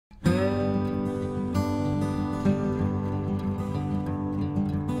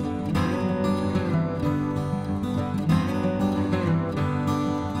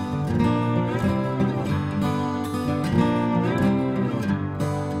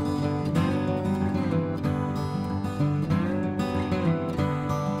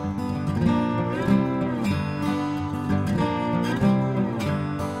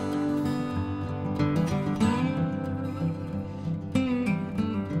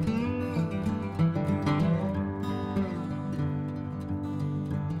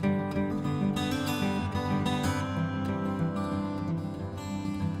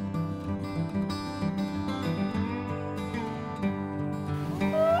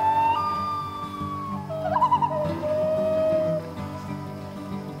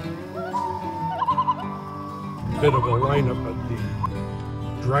bit of a lineup at the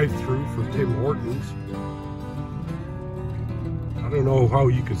drive-thru for Tim Hortons. I don't know how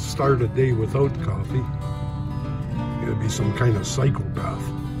you could start a day without coffee. It'd be some kind of psychopath.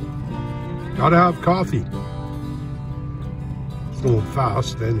 Gotta have coffee. It's going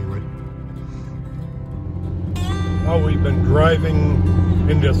fast anyway. Well, we've been driving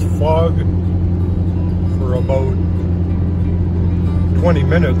in this fog for about 20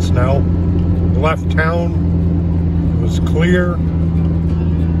 minutes now. Left town. It was clear.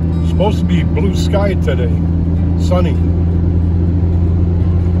 Supposed to be blue sky today. Sunny.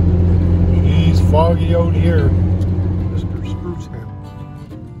 He's foggy out here. Mr. Spruce Head.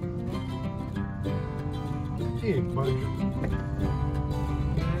 Hey, buddy.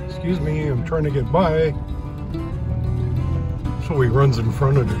 Excuse me, I'm trying to get by. So he runs in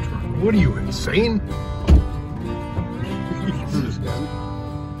front of the truck. What are you, insane?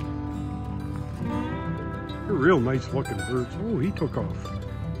 They're real nice looking birds. Oh, he took off.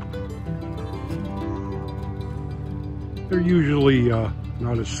 They're usually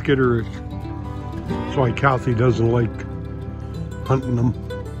not as skitterish. That's why Kathy doesn't like hunting them.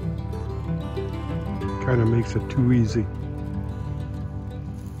 Kind of makes it too easy.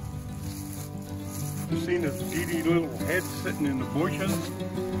 You've seen his beady little head sitting in the bushes,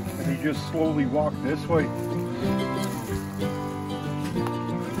 and he just slowly walked this way.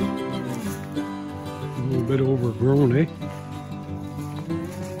 A little bit overgrown, eh?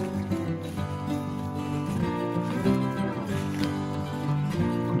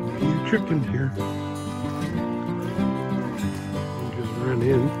 A few chickens here. Just ran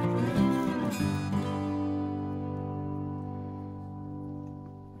in.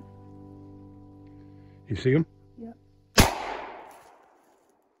 You see him? Yep.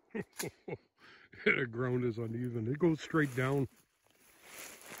 The ground is uneven. It goes straight down.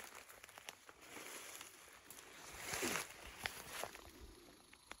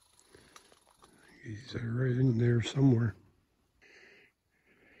 He's right in there somewhere.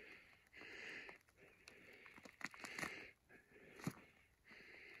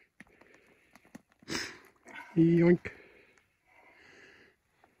 Yoink.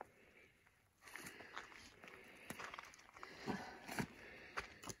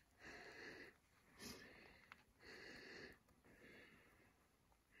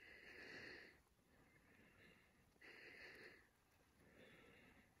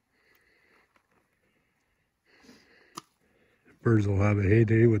 Birds will have a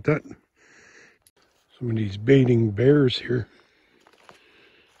heyday with that. Some of these baiting bears here.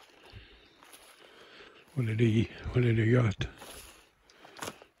 What did he got?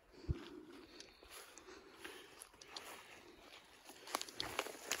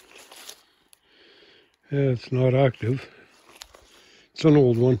 Yeah, it's not active. It's an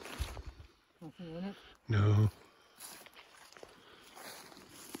old one. Nothing in it? No.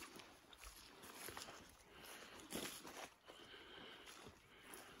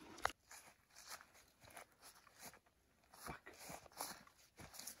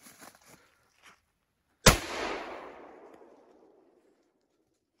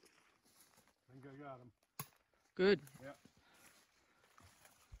 I got him. Good. Yeah.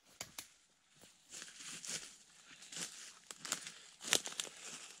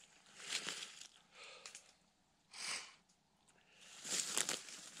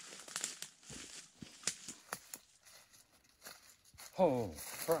 Oh,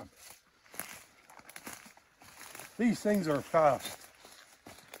 crap. These things are fast.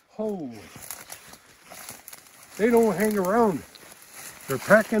 Holy. They don't hang around. They're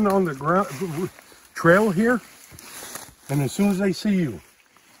pecking on the ground trail here, and as soon as they see you,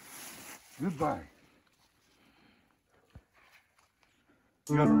 goodbye.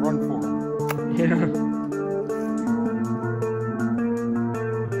 You gotta run for them. Yeah.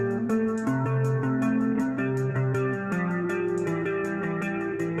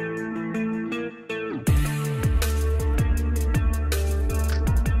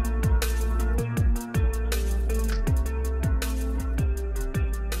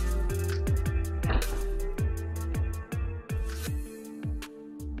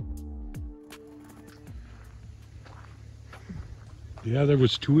 Yeah, there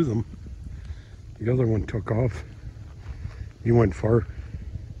was two of them. The other one took off. He went far.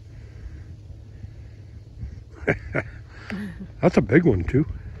 That's a big one too.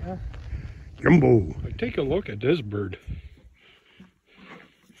 Yeah. Jumbo. Take a look at this bird.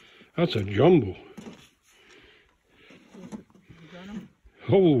 That's a jumbo.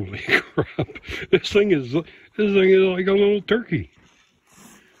 Holy crap. This thing is like a little turkey.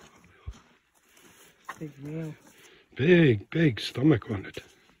 Big male. Big stomach on it.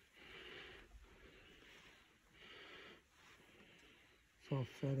 all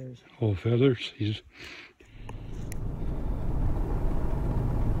feathers. All feathers. He's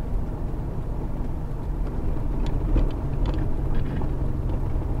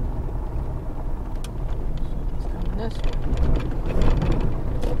Coming this way.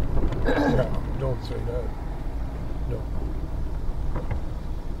 no, don't say that. No.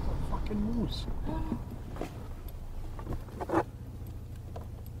 It's a fucking moose.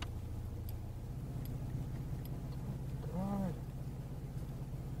 God.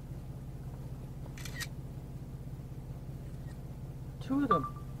 Two of them.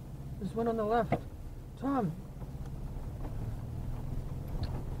 There's one on the left. Tom.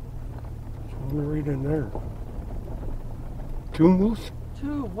 There's one right in there. Two moose?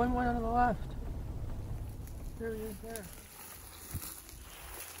 Two. One on the left. There he is there.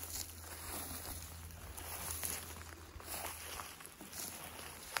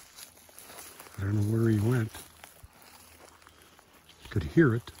 I don't know where he went. Could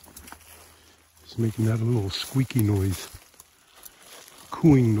hear it. It's making that little squeaky noise.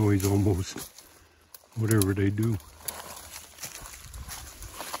 Cooing noise almost. Whatever they do.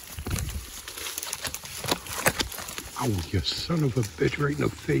 Ow, you son of a bitch, right in the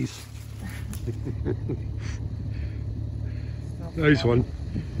face. Nice one.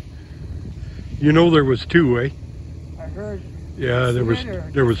 You know there was two, eh? I heard. Yeah, there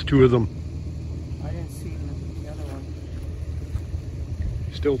was two of them. I didn't see the other one.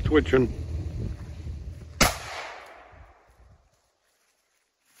 Still twitching.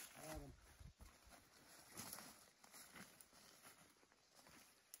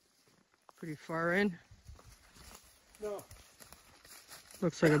 Pretty far in. No.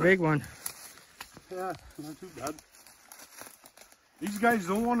 Looks like a big one. Yeah, not too bad. These guys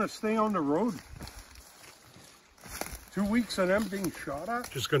don't want to stay on the road. 2 weeks of them being shot at.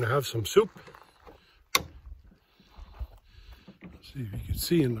 Just gonna have some soup. See if you can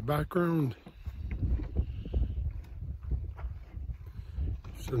see in the background.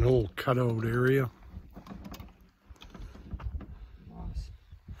 It's an old cutout area.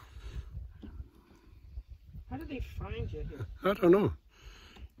 How did they find you here? I don't know.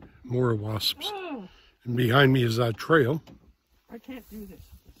 More wasps. Oh, And behind me is that trail. I can't do this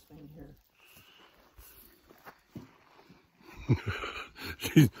thing here.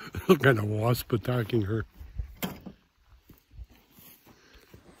 She's some kind of wasp attacking her.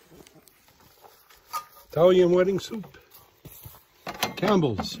 Italian wedding soup.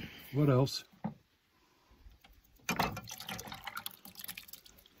 Campbell's. What else?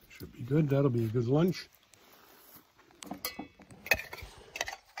 Should be good. That'll be a good lunch.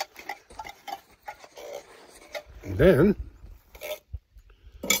 And then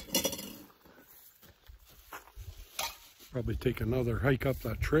probably take another hike up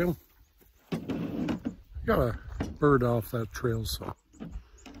that trail. Got a bird off that trail, so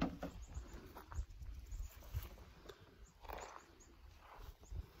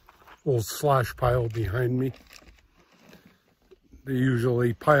old slash pile behind me. They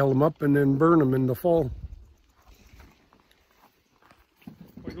usually pile them up and then burn them in the fall.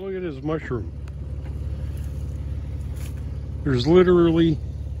 Like, look at this mushroom. There's literally,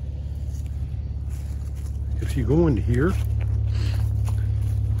 if you go in here,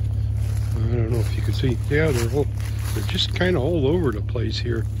 I don't know if you can see, yeah, they're just kind of all over the place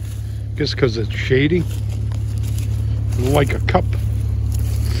here. I guess because it's shady, like a cup.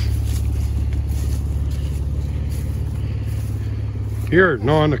 Here,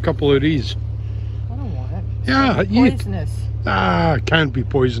 gnaw a couple of these. I don't want it. Yeah, It's poisonous. It can't be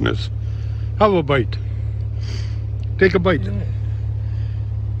poisonous. Have a bite. Take a bite.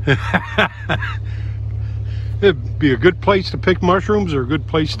 Yeah. It'd be a good place to pick mushrooms or a good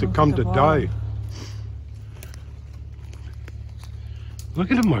place to come to die. Look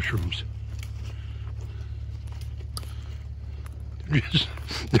at the mushrooms.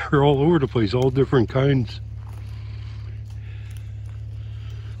 They're all over the place, all different kinds.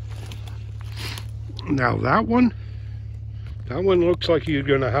 Now that one looks like you're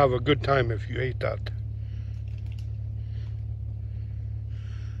gonna have a good time if you ate that.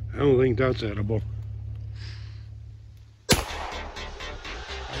 I don't think that's edible.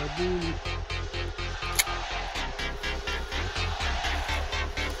 Bada boom.